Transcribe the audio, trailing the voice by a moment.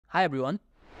Hi everyone,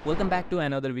 welcome back to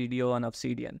another video on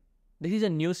Obsidian. This is a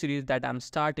new series that I'm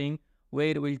starting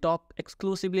where we'll talk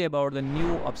exclusively about the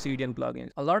new Obsidian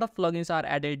plugins. A lot of plugins are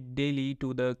added daily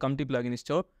to the Community plugin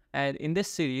store, and in this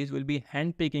series we'll be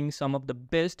handpicking some of the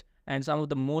best and some of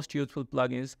the most useful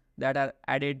plugins that are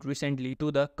added recently to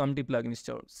the Community plugin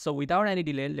store. So without any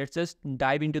delay, let's just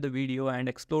dive into the video and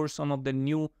explore some of the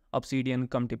new Obsidian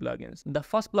Community plugins. The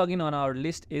first plugin on our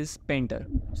list is Painter.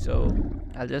 So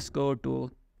I'll just go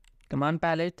to Command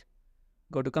palette,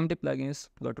 go to Community plugins,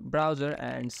 go to browser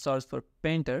and search for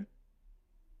Painter.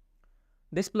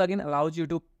 This plugin allows you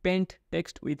to paint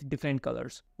text with different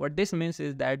colors. What this means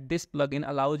is that this plugin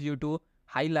allows you to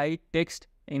highlight text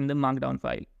in the markdown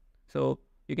file. So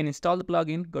you can install the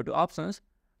plugin, go to options,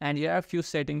 and here are a few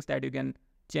settings that you can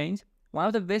change. One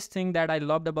of the best things that I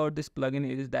loved about this plugin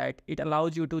is that it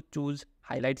allows you to choose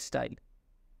highlight style.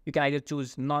 You can either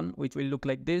choose none, which will look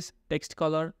like this, text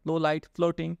color, low light,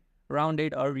 floating,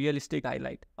 rounded, or realistic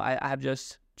highlight. I have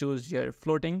just choose here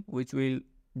floating, which will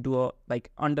do a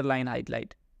underline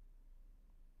highlight.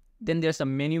 Then there's a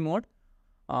menu mode,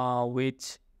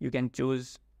 which you can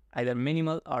choose either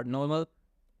minimal or normal.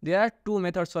 There are two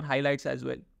methods for highlights as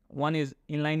well. One is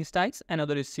inline styles,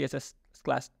 another is CSS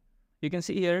class. You can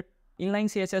see here, inline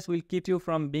CSS will keep you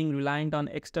from being reliant on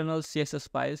external CSS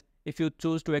files if you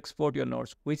choose to export your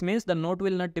nodes, which means the node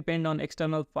will not depend on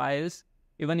external files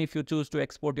even if you choose to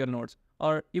export your nodes,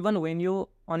 or even when you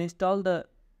uninstall the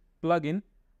plugin,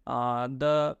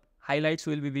 the highlights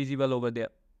will be visible over there.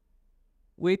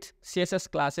 With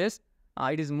CSS classes,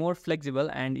 it is more flexible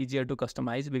and easier to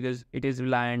customize because it is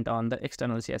reliant on the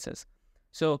external CSS.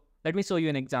 So let me show you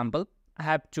an example. I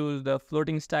have choose the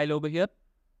floating style over here,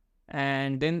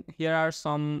 and then here are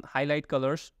some highlight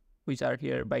colors which are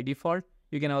here by default.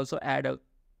 You can also add a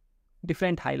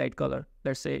different highlight color.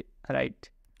 Let's say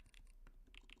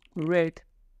red.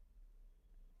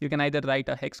 You can either write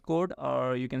a hex code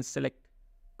or you can select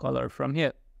color from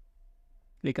here.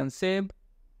 Click on save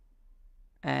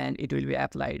and it will be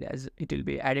applied as it will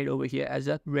be added over here as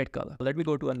a red color. Let me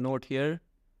go to a note here.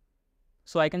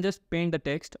 So I can just paint the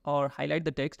text or highlight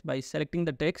the text by selecting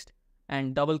the text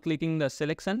and double clicking the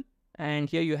selection, and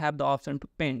here you have the option to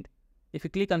paint. If you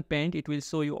click on paint, it will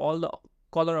show you all the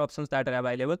color options that are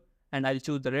available, and I'll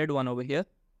choose the red one over here,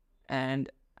 and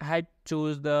I had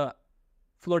choose the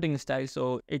floating style,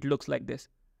 so it looks like this.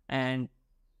 And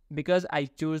because I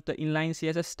choose the inline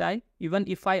CSS style, even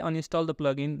if I uninstall the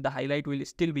plugin, the highlight will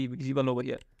still be visible over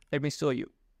here. Let me show you.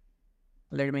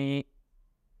 Let me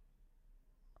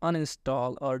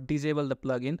uninstall or disable the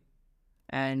plugin,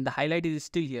 and the highlight is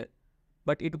still here,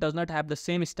 but it does not have the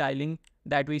same styling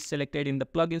that we selected in the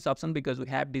plugins option because we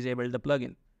have disabled the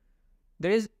plugin.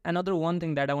 There is another one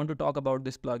thing that I want to talk about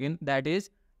this plugin, that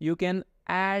is you can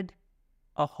add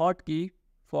a hotkey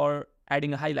for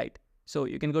adding a highlight. So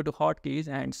you can go to hotkeys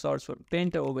and search for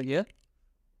Painter over here,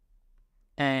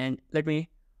 and let me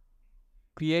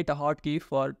create a hotkey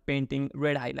for painting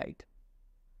red highlight.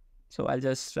 So I'll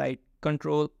just write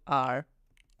Control R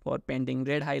for painting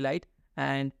red highlight,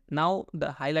 and now the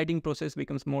highlighting process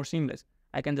becomes more seamless.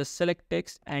 I can just select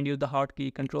text and use the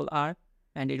hotkey Control R,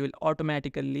 and it will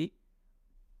automatically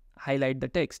highlight the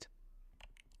text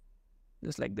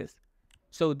just like this.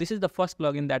 So this is the first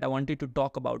plugin that I wanted to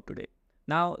talk about today.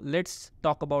 Now let's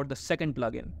talk about the second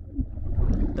plugin.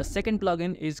 The second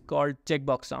plugin is called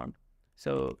Checkbox Sound.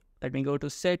 So let me go to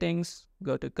settings,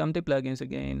 go to Community plugins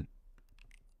again,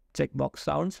 Checkbox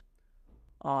Sounds.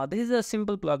 This is a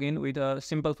simple plugin with a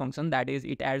simple function, that is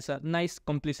it adds a nice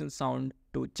completion sound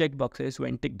to checkboxes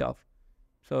when ticked off.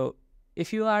 So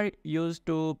if you are used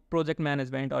to project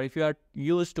management or if you are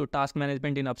used to task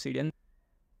management in Obsidian,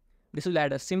 this will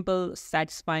add a simple,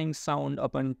 satisfying sound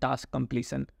upon task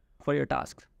completion for your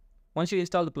tasks. Once you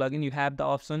install the plugin, you have the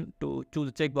option to choose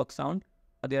the checkbox sound.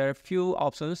 There are a few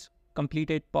options: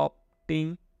 completed, pop,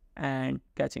 ting, and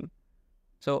catching.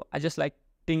 So I just like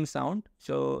ting sound.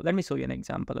 So let me show you an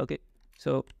example. Okay,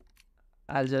 so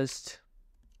I'll just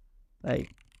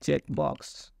like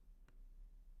checkbox,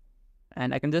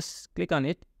 and I can just click on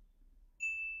it,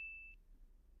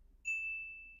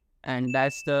 and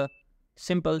that's the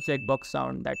simple checkbox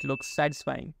sound that looks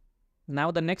satisfying.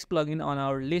 Now the next plugin on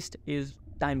our list is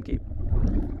Timekeep.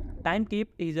 Timekeep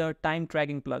is a time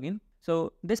tracking plugin.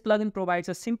 So this plugin provides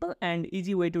a simple and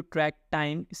easy way to track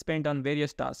time spent on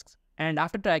various tasks. And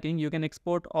after tracking, you can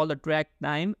export all the tracked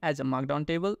time as a markdown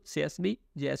table, CSV,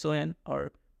 JSON,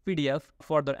 or PDF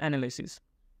for the analysis.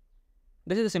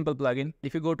 This is a simple plugin.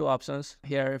 If you go to options,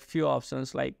 here are a few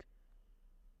options like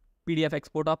PDF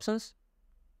export options.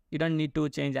 You don't need to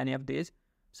change any of these.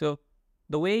 So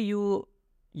the way you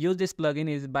use this plugin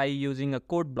is by using a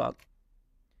code block.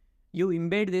 You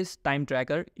embed this time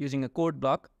tracker using a code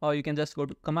block, or you can just go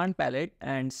to command palette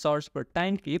and search for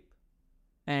Timekeep,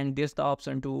 and there's the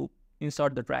option to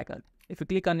insert the tracker. If you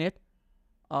click on it,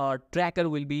 a tracker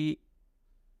will be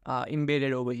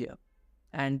embedded over here,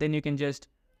 and then you can just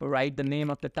write the name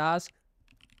of the task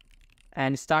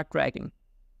and start tracking.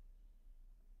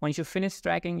 Once you finish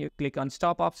tracking, you click on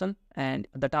stop option and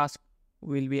the task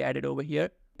will be added over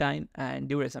here, time and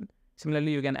duration.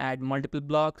 Similarly, you can add multiple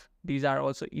blocks. These are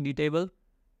also editable.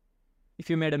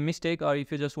 If you made a mistake or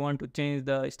if you just want to change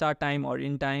the start time or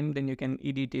end time, then you can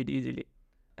edit it easily.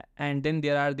 And then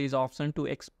there are these options to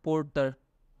export the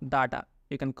data.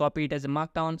 You can copy it as a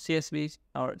markdown, CSV,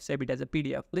 or save it as a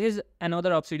PDF. This is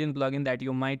another Obsidian plugin that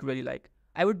you might really like.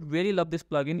 I would really love this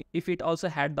plugin if it also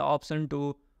had the option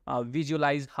to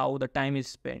visualize how the time is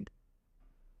spent.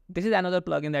 This is another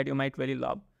plugin that you might really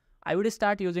love. I would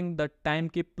start using the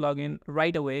Timekeep plugin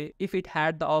right away if it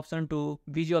had the option to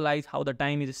visualize how the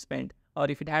time is spent, or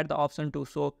if it had the option to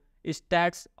show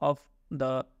stats of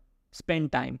the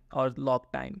spend time or log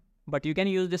time. But you can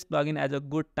use this plugin as a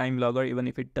good time logger even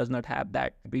if it does not have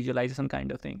that visualization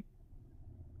kind of thing.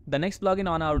 The next plugin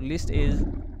on our list is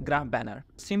Graph Banner.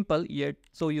 Simple yet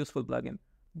so useful plugin.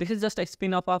 This is just a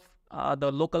spin-off of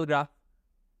the local graph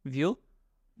view.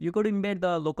 You could embed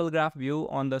the local graph view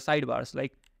on the sidebars.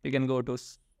 Like you can go to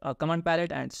command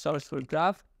palette and search for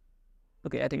graph.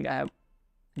 Okay, I think I have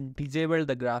disabled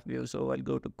the graph view. So I'll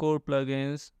go to core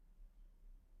plugins,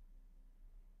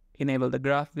 enable the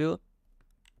graph view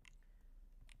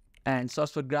and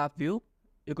search for graph view.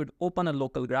 You could open a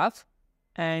local graph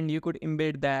and you could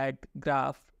embed that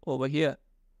graph over here.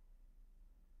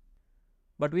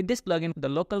 But with this plugin, the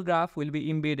local graph will be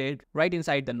embedded right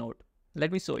inside the node.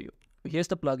 Let me show you. Here's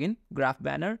the plugin, Graph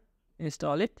Banner.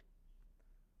 Install it.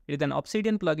 It is an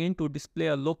Obsidian plugin to display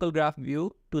a local graph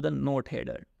view to the node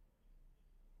header.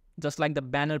 Just like the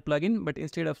banner plugin, but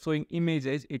instead of showing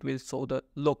images, it will show the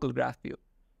local graph view.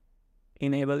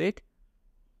 Enable it.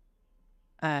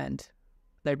 And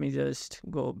let me just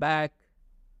go back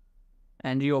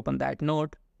and reopen that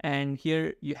node. And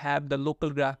here you have the local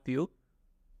graph view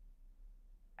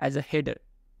as a header.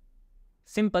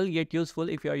 Simple yet useful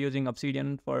if you are using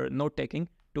Obsidian for note taking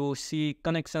to see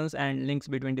connections and links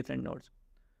between different nodes.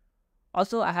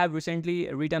 Also, I have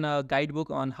recently written a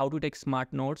guidebook on how to take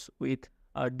smart notes with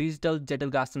a digital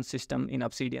Zettelkasten system in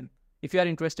Obsidian. If you are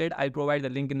interested, I'll provide the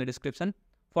link in the description.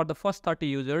 For the first 30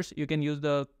 users, you can use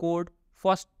the code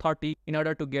FIRST30 in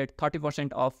order to get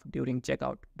 30% off during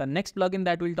checkout. The next plugin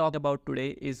that we'll talk about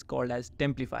today is called as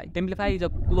Templify. Templify is a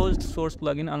closed source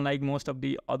plugin unlike most of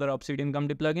the other Obsidian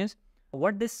community plugins.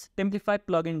 What this Templify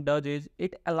plugin does is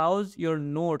it allows your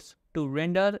nodes to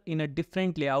render in a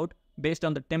different layout based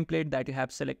on the template that you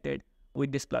have selected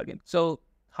with this plugin. So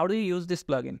how do you use this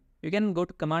plugin? You can go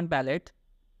to command palette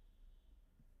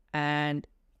and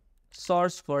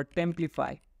search for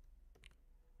Templify.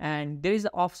 And there is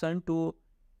an option to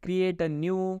create a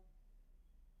new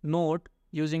node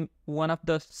using one of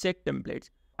the set templates.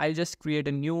 I'll just create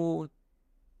a new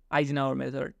Eisenhower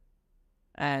method.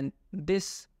 And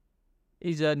this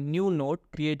is a new node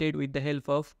created with the help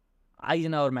of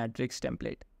Eisenhower matrix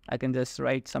template. I can just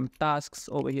write some tasks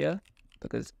over here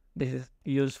because this is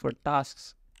used for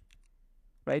tasks,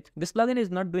 right? This plugin is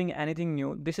not doing anything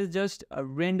new. This is just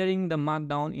rendering the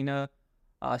markdown in a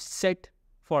set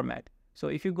format. So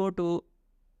if you go to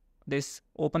this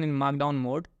open in markdown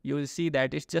mode, you will see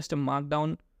that it's just a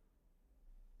markdown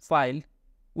file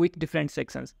with different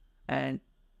sections. And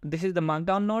this is the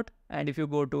markdown node. And if you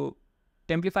go to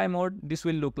Templify mode, this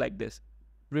will look like this.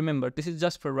 Remember, this is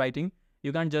just for writing.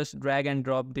 You can't just drag and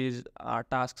drop these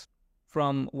tasks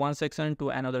from one section to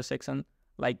another section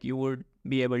like you would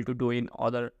be able to do in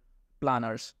other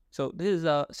planners. So this is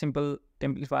a simple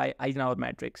Templify Eisenhower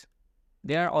matrix.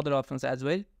 There are other options as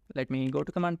well. Let me go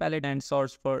to command palette and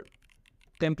search for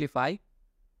Templify.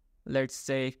 Let's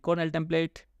say kernel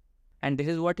template. And this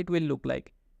is what it will look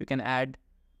like. You can add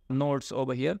nodes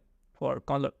over here for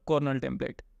kernel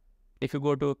template. If you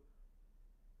go to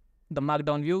the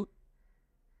markdown view,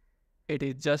 it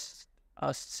is just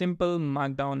a simple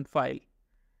markdown file.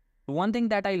 One thing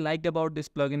that I liked about this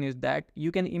plugin is that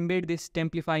you can embed this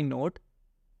Templify node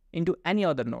into any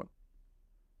other node.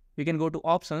 You can go to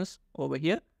options over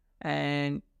here,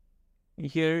 and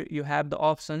here you have the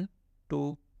option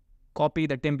to copy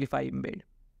the Templify embed.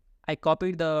 I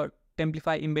copied the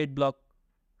Templify embed block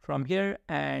from here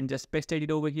and just pasted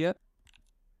it over here.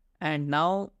 And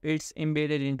now it's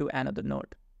embedded into another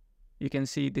node. You can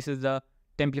see this is the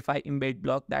Templify embed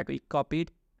block that we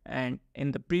copied, and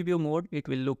in the preview mode, it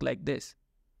will look like this.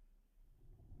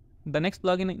 The next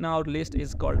plugin in our list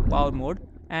is called Power Mode,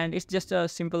 and it's just a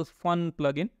simple fun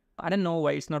plugin. I don't know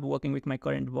why it's not working with my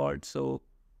current world, so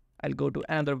I'll go to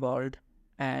another world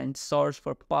and search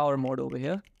for Power Mode over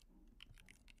here.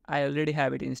 I already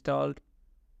have it installed.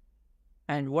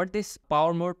 And what this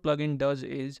Power Mode plugin does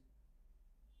is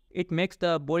it makes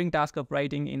the boring task of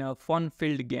writing in a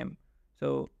fun-filled game.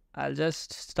 So I'll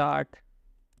just start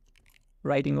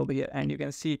writing over here, and you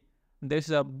can see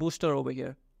there's a booster over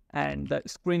here, and the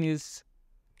screen is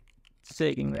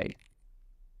shaking, right?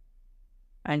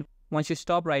 And once you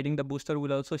stop writing, the booster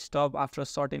will also stop after a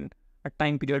certain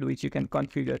time period, which you can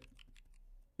configure.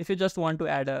 If you just want to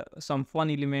add some fun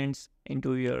elements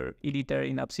into your editor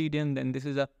in Obsidian, then this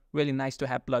is a really nice to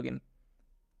have plugin.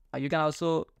 You can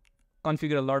also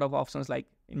configure a lot of options like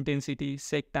intensity,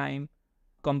 shake time,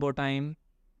 combo time,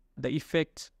 the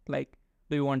effects, like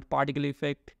do you want particle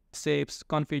effect, shapes,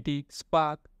 confetti,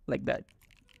 spark, like that.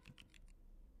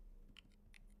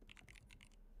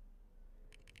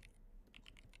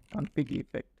 Confetti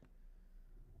effect.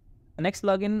 The next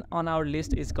plugin on our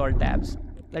list is called Tabs.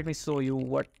 Let me show you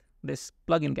what this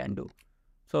plugin can do.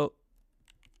 So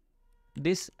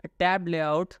this tab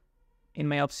layout in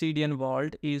my Obsidian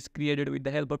world is created with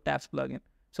the help of Tabs plugin.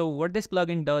 So what this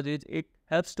plugin does is it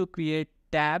helps to create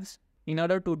tabs in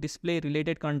order to display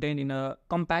related content in a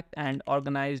compact and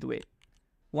organized way.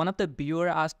 One of the viewer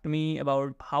asked me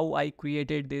about how I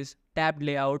created this tab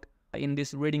layout in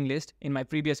this reading list in my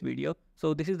previous video.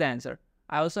 So this is the answer.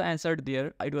 I also answered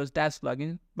there, it was Tabs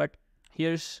plugin, but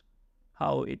here's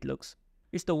how it looks.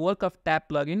 It's the work of tab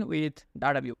plugin with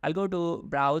data view. I'll go to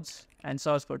browse and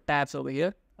search for tabs over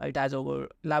here. It has over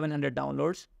 1100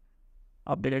 downloads,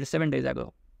 updated 7 days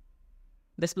ago.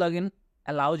 This plugin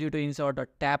allows you to insert a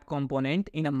tab component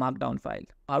in a markdown file.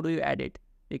 How do you add it?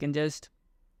 You can just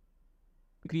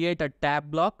create a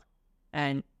tab block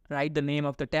and write the name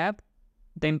of the tab,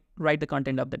 then write the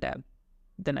content of the tab.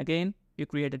 Then again, you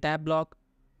create a tab block,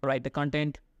 write the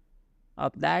content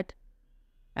of that,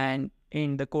 and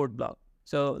in the code block.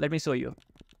 So let me show you.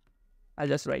 I'll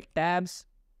just write tabs,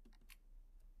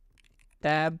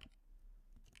 tab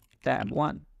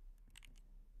 1.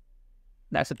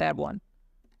 That's a tab 1.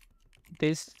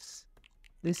 This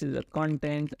is the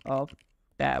content of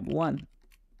tab 1.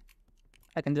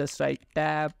 I can just write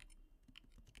tab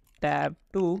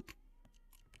 2.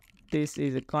 This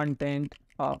is the content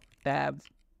of tab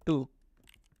 2.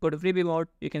 Go to freebie mode.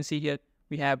 You can see here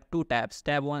we have two tabs,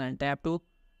 tab 1 and tab 2.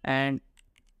 And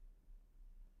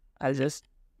I'll just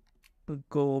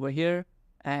go over here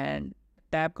and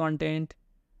tab content.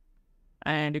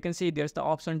 And you can see there's the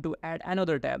option to add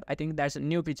another tab. I think that's a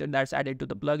new feature that's added to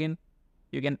the plugin.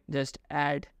 You can just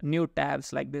add new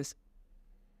tabs like this.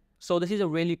 So this is a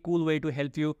really cool way to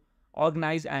help you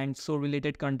organize and show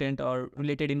related content or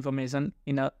related information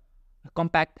in a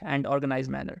compact and organized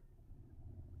manner.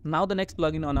 Now the next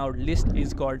plugin on our list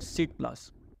is called Sheet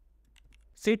Plus.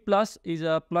 Sheet Plus is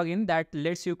a plugin that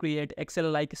lets you create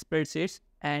Excel-like spreadsheets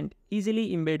and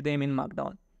easily embed them in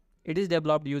Markdown. It is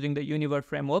developed using the Universe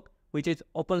framework, which is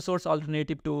open source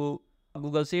alternative to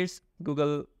Google Sheets,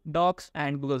 Google Docs,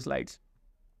 and Google Slides.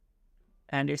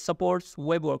 And it supports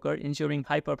web worker, ensuring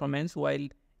high performance while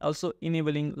also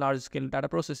enabling large-scale data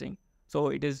processing. So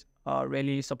it is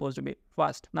really supposed to be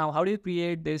fast. Now, how do you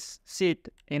create this sheet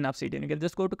in Obsidian? You can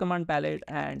just go to Command Palette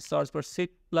and search for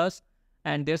Sheet Plus,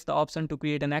 and there's the option to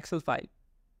create an Excel file.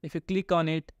 If you click on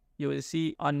it, you will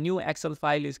see a new Excel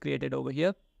file is created over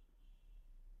here.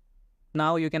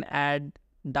 Now you can add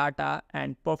data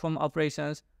and perform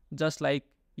operations just like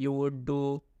you would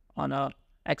do on a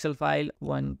Excel file.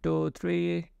 1, 2,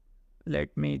 3.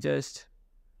 Let me just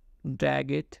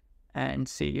drag it and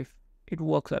see if it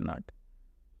works or not.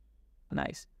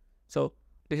 Nice. So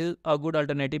this is a good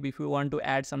alternative if you want to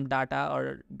add some data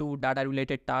or do data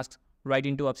related tasks right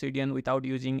into Obsidian without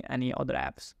using any other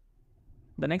apps.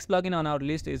 The next plugin on our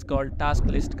list is called Task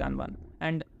List Kanban.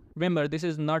 And remember, this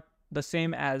is not the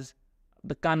same as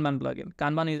the Kanban plugin.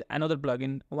 Kanban is another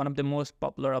plugin, one of the most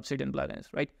popular Obsidian plugins,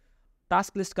 right?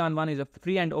 Task List Kanban is a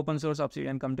free and open source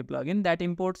Obsidian community plugin that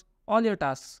imports all your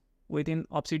tasks within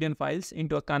Obsidian files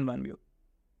into a Kanban view.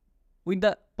 With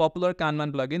the popular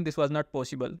Kanban plugin, this was not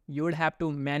possible. You would have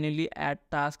to manually add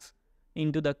tasks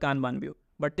into the Kanban view.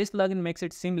 But this plugin makes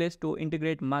it seamless to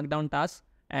integrate Markdown tasks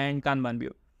and Kanban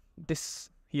view. This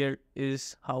here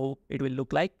is how it will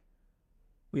look like.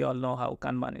 We all know how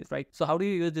Kanban is, right? So how do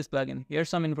you use this plugin? Here's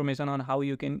some information on how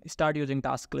you can start using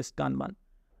Task List Kanban.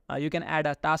 You can add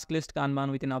a Task List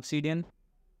Kanban within Obsidian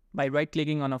by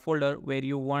right-clicking on a folder where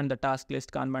you want the Task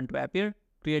List Kanban to appear.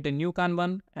 Create a new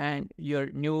Kanban and your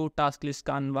new Task List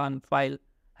Kanban file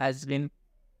has been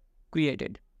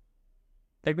created.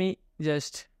 Let me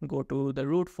just go to the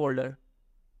root folder.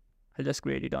 I'll just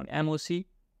create it on MOC.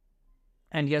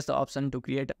 And here's the option to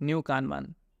create a new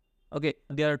Kanban. Okay,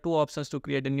 there are two options to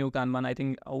create a new Kanban. I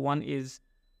think one is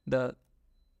the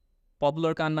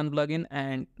popular Kanban plugin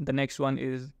and the next one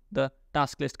is the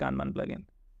task list Kanban plugin.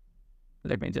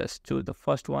 Let me just choose the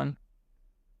first one.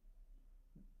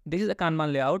 This is a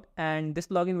Kanban layout, and this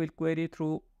plugin will query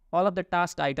through all of the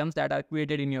task items that are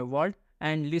created in your world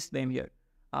and list them here.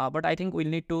 But I think we'll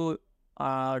need to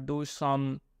do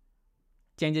some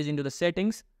changes into the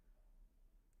settings.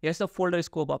 Here's the folder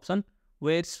scope option.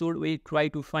 Where should we try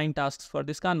to find tasks for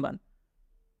this Kanban?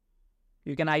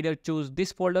 You can either choose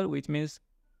this folder, which means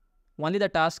only the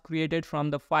tasks created from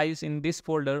the files in this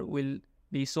folder will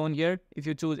be shown here. If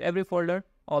you choose every folder,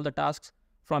 all the tasks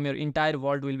from your entire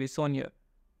world will be shown here.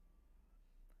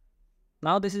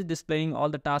 Now this is displaying all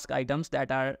the task items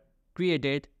that are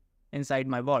created inside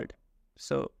my world.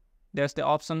 So there's the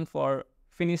option for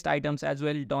finished items as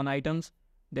well, done items.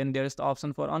 Then there's the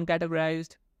option for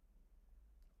uncategorized,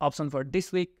 option for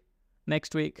this week,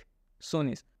 next week, soon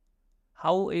is.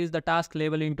 How is the task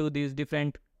labeled into these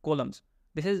different columns?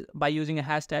 This is by using a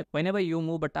hashtag. Whenever you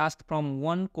move a task from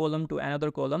one column to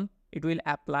another column, it will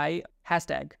apply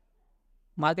hashtag.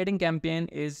 Marketing campaign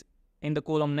is in the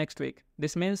column next week.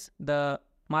 This means the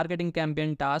marketing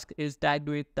campaign task is tagged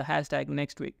with the hashtag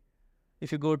next week.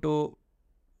 If you go to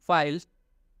files,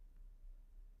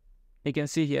 you can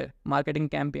see here marketing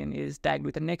campaign is tagged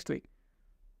with the next week.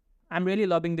 I'm really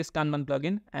loving this Kanban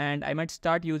plugin, and I might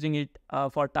start using it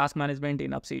for task management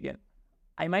in Obsidian.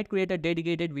 I might create a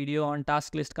dedicated video on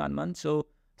task list Kanban, so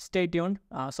stay tuned,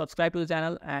 subscribe to the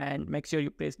channel, and make sure you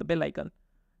press the bell icon.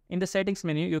 In the settings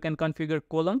menu, you can configure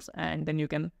columns, and then you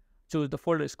can choose the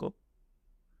folder scope.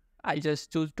 I'll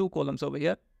just choose 2 columns over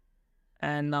here,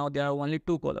 and now there are only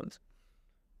 2 columns.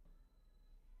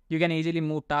 You can easily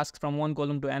move tasks from one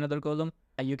column to another column.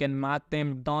 You can mark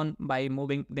them done by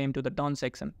moving them to the done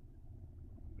section.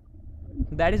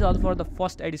 That is all for the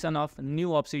first edition of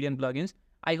new Obsidian plugins.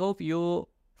 I hope you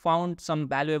found some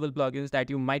valuable plugins that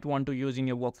you might want to use in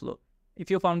your workflow. If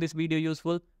you found this video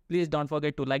useful, please don't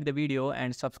forget to like the video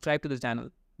and subscribe to the channel,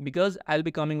 because I'll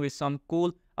be coming with some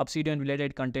cool Obsidian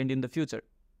related content in the future.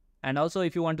 And also,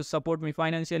 if you want to support me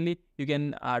financially, you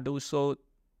can do so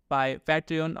by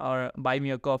Patreon or buy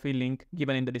me a coffee link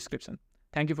given in the description.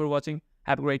 Thank you for watching.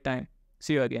 Have a great time.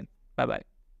 See you again. Bye bye.